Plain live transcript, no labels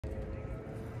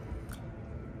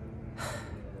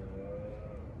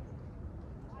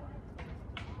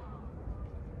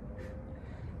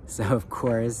So of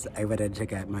course I wanted to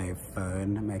get my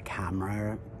phone, my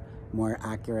camera more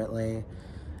accurately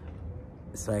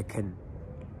so I could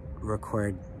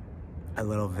record a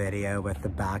little video with the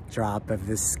backdrop of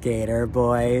the skater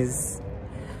boys.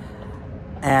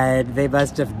 And they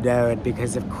must have known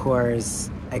because of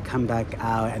course I come back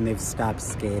out and they've stopped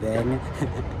skating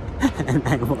and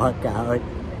I walk out.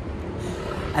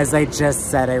 As I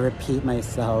just said, I repeat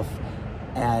myself,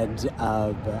 and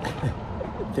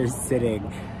they're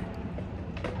sitting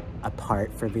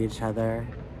apart from each other,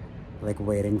 like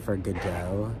waiting for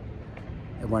Godot.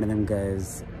 And one of them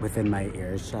goes within my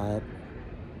earshot,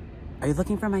 "Are you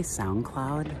looking for my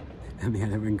SoundCloud?" And the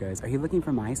other one goes, "Are you looking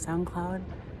for my SoundCloud?"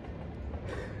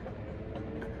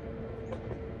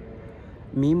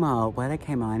 Meanwhile, what I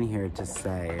came on here to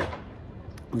say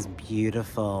was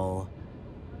beautiful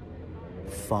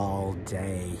fall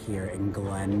day here in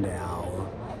Glendale,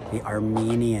 the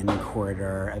Armenian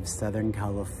quarter of Southern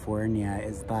California,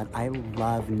 is that I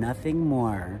love nothing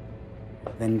more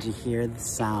than to hear the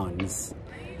sounds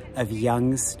of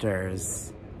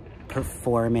youngsters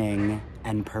performing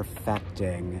and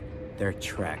perfecting their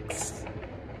tricks.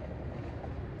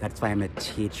 That's why I'm a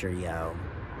teacher, yo.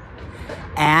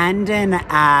 And an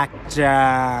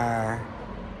actor.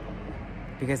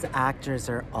 Because actors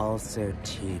are also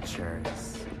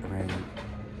teachers, right?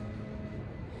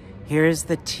 Here's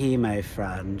the tea, my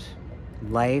friend.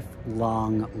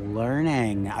 Lifelong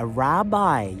learning. A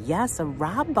rabbi, yes, a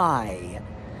rabbi.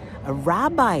 A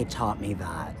rabbi taught me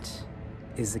that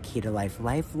is the key to life.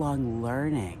 Lifelong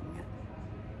learning.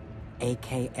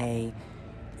 AKA,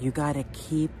 you gotta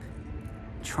keep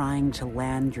trying to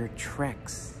land your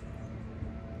tricks.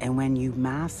 And when you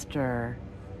master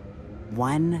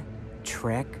one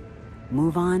trick,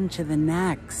 move on to the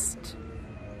next,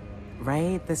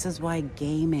 right? This is why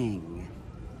gaming,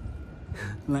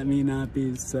 let me not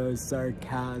be so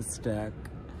sarcastic.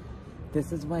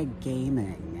 This is why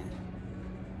gaming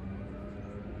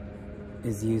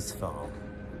is useful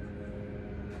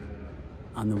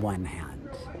on the one hand,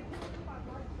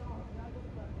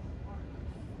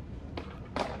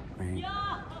 right?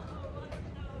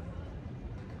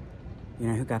 You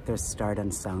know who got their start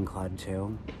on SoundCloud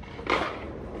too?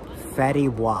 Fetty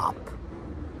Wap,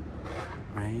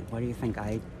 right? What do you think?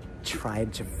 I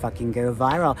tried to fucking go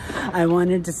viral. I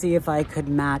wanted to see if I could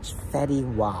match Fetty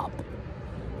Wap.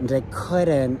 And I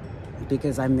couldn't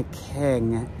because I'm the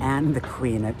king and the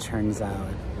queen, it turns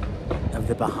out, of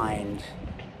the behind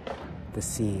the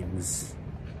scenes.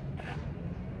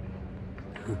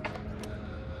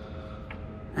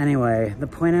 Anyway, the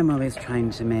point I'm always trying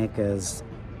to make is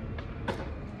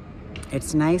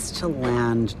it's nice to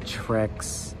land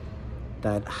tricks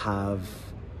that have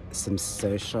some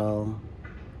social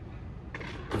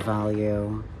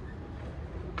value,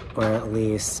 or at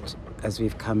least, as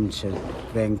we've come to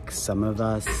think, some of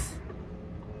us,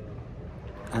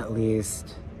 at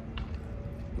least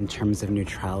in terms of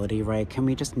neutrality, right? Can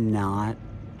we just not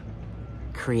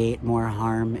create more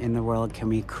harm in the world? Can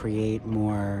we create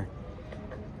more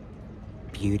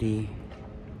beauty,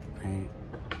 right?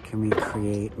 Can we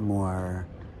create more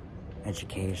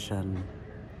education?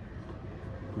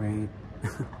 Right?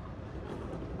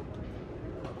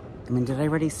 I mean, did I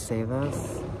already say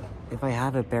this? If I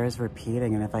have, it bears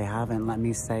repeating, and if I haven't, let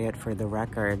me say it for the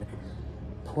record.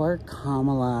 Poor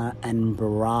Kamala and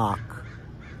Barack,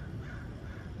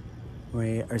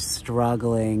 right, are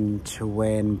struggling to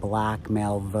win black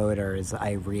male voters,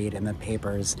 I read in the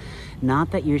papers.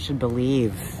 Not that you should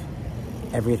believe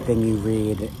everything you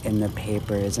read in the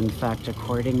papers. In fact,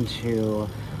 according to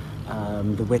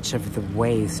The Witch of the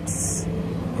Wastes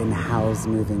in Howl's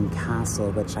Moving Castle,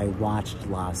 which I watched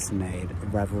last night,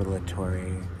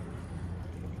 revelatory,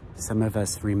 some of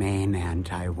us remain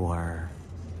anti-war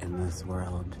in this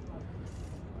world.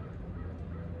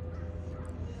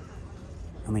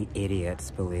 Only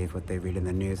idiots believe what they read in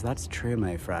the news. That's true,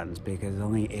 my friends, because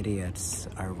only idiots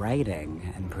are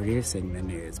writing and producing the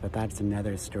news, but that's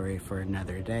another story for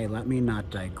another day. Let me not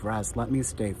digress. Let me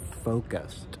stay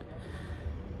focused.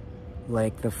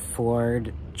 Like the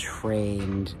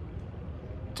Ford-trained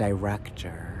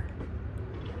director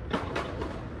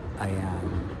I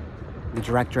am. The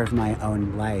director of my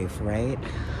own life, right?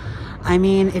 I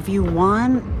mean, if you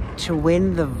want to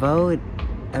win the vote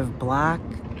of black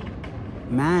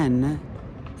men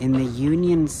in the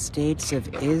Union States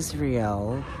of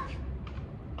Israel,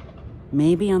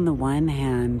 maybe on the one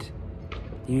hand,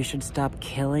 you should stop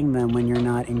killing them when you're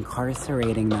not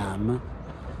incarcerating them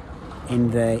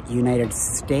in the United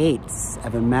States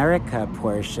of America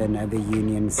portion of the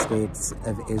Union States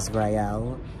of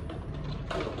Israel.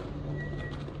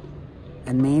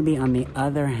 And maybe on the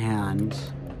other hand,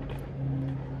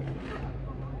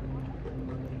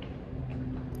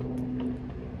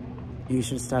 You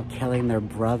should stop killing their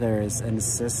brothers and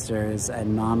sisters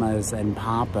and mamas and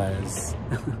papas.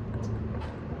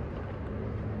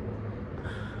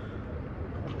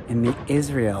 In the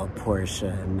Israel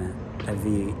portion of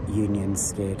the Union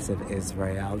States of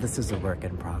Israel, this is a work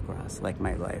in progress, like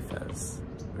my life is,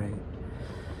 right?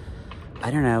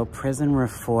 I don't know, prison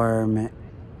reform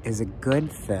is a good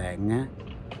thing,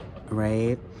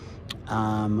 right?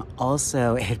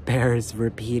 Also, it bears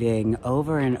repeating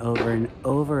over and over and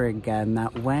over again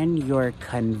that when you're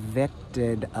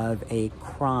convicted of a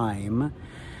crime,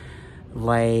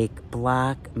 like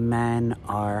Black men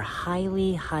are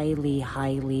highly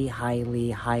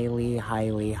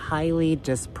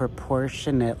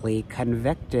disproportionately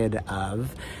convicted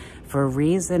of, for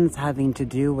reasons having to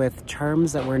do with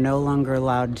terms that we're no longer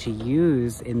allowed to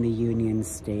use in the Union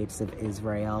States of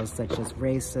Israel, such as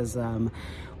racism,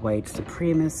 white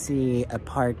supremacy,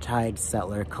 apartheid,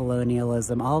 settler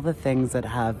colonialism, all the things that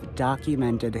have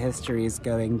documented histories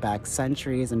going back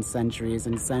centuries and centuries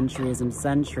and centuries and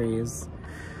centuries.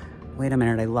 Wait a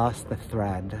minute, I lost the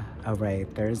thread. Oh,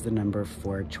 right, there's the number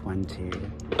 420.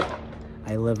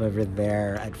 I live over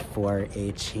there at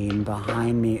 418.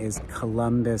 Behind me is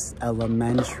Columbus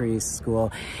Elementary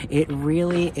School. It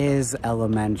really is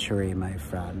elementary, my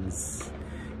friends.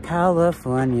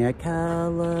 California,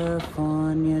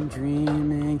 California,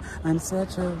 dreaming on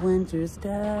such a winter's day.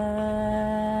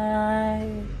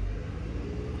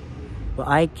 Well,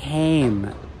 I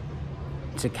came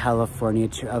to California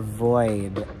to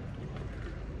avoid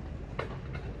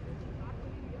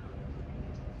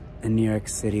the New York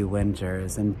City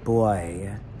winters, and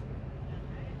boy,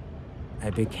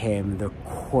 I became the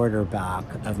quarterback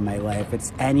of my life.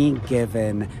 It's any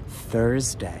given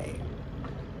Thursday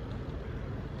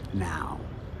now,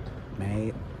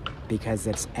 right? Because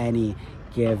it's any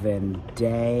given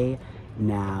day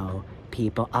now,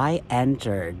 people. I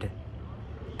entered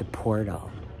the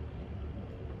portal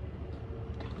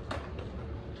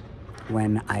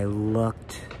when I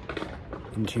looked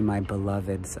into my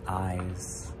beloved's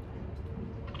eyes.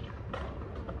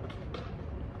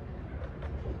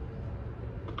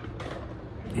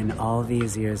 And all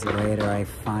these years later, I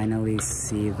finally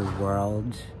see the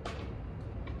world,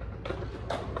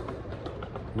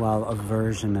 well, a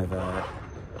version of it.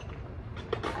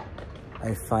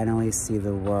 I finally see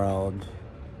the world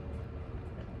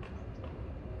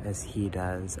as he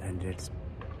does, and it's,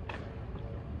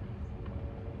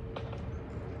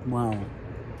 well,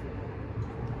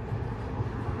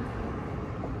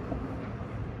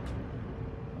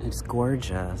 it's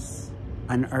gorgeous.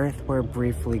 On Earth, we're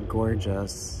briefly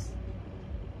gorgeous.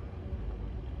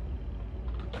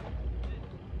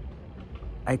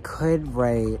 I could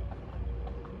write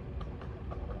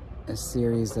a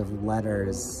series of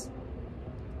letters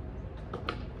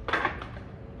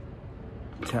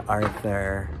to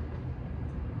Arthur.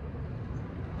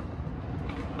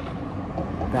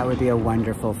 That would be a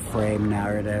wonderful frame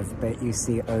narrative, but you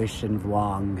see Ocean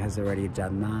Vuong has already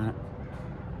done that.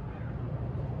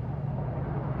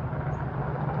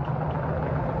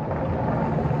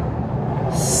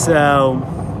 So,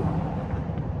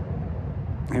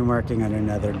 I'm working on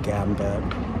another gambit.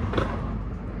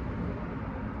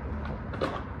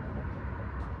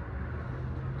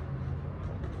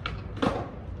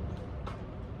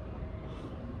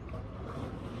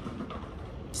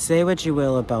 Say what you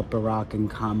will about Barack and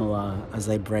Kamala as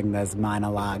I bring this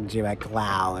monologue to a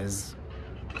close.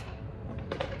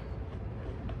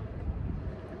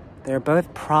 They're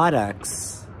both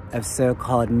products of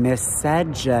so-called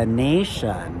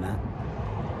miscegenation,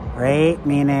 right?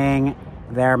 Meaning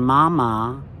their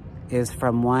mama is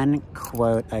from one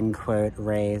quote-unquote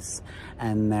race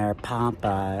and their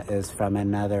papa is from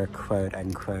another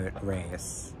quote-unquote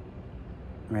race,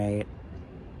 right?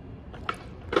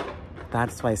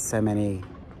 That's why so many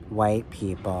white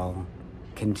people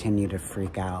continue to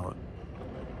freak out,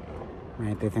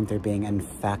 right? They think they're being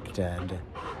infected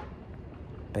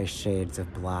by shades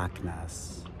of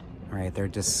blackness. Right, they're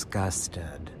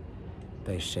disgusted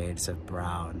by shades of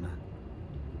brown.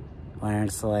 When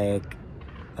it's like,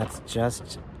 that's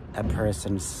just a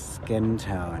person's skin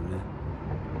tone.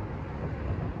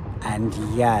 And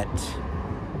yet,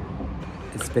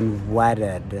 it's been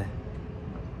wetted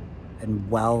and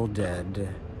welded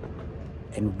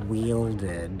and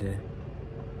wielded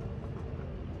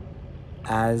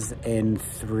as in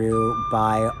through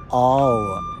by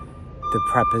all the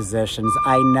prepositions.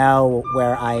 I know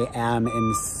where I am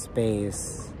in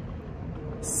space.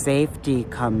 Safety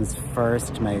comes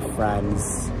first, my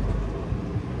friends.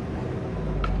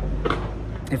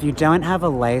 If you don't have a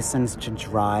license to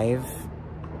drive,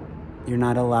 you're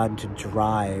not allowed to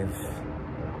drive.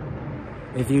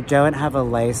 If you don't have a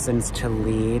license to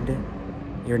lead,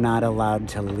 you're not allowed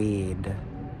to lead.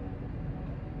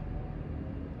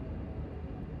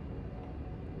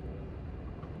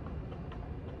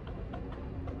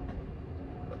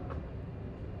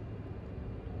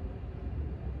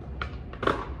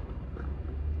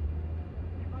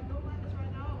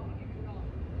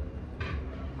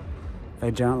 If I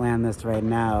don't land this right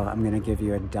now, I'm gonna give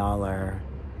you $1.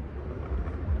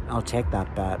 I'll take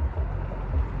that bet.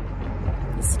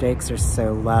 The stakes are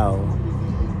so low.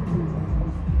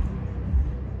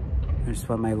 That's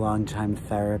what my longtime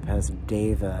therapist,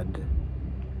 David,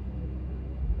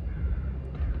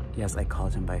 yes, I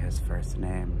called him by his first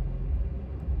name.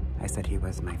 I said he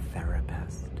was my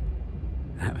therapist.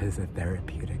 That was a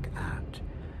therapeutic act.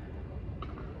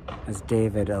 As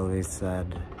David always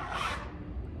said,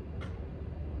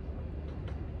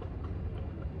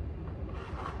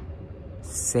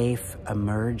 safe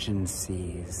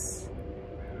emergencies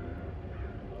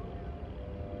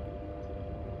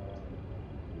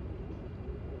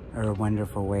are a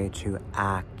wonderful way to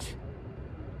act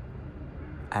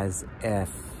as if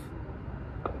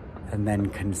and then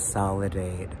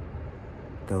consolidate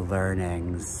the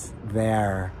learnings.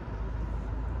 There,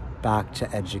 back to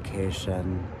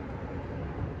education.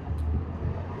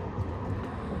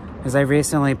 As I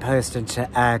recently posted to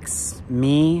X,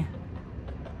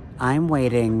 I'm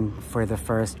waiting for the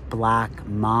first Black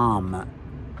mom-raised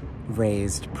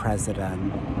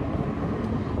president.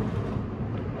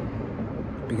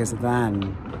 Because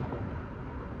then,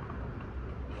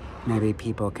 maybe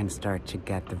people can start to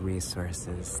get the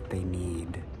resources they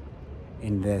need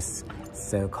in this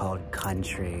so-called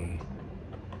country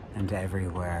and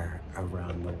everywhere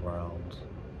around the world.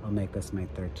 I'll make this my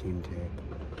 13 tape.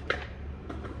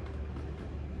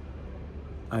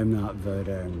 I'm not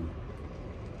voting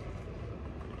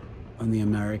on the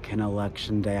American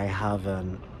election day. I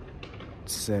haven't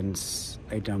since,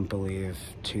 I don't believe,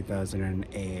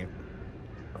 2008.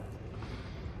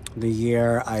 The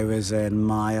year I was in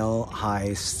Mile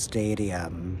High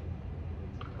Stadium.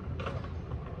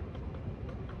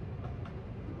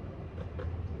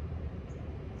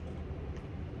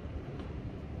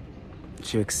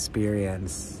 To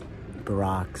experience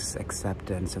Barack's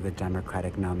acceptance of the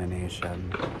Democratic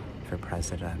nomination for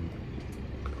president.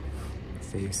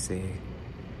 So you see,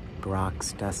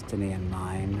 Barack's destiny and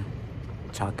mine,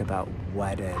 talk about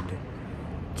wedded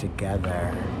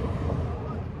together.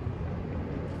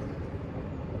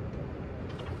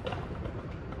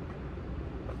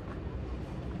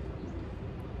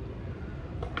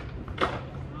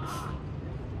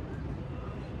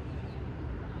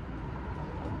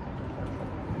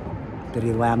 Did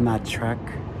he land that trick?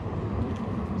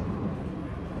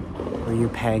 Were you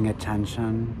paying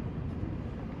attention?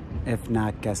 If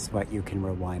not, guess what? You can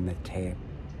rewind the tape.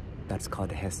 That's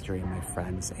called history, my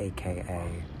friends,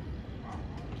 AKA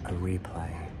a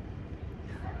replay.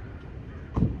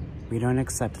 We don't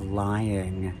accept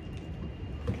lying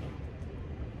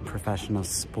in professional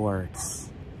sports.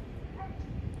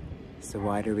 So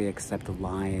why do we accept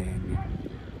lying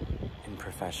in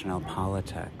professional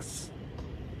politics?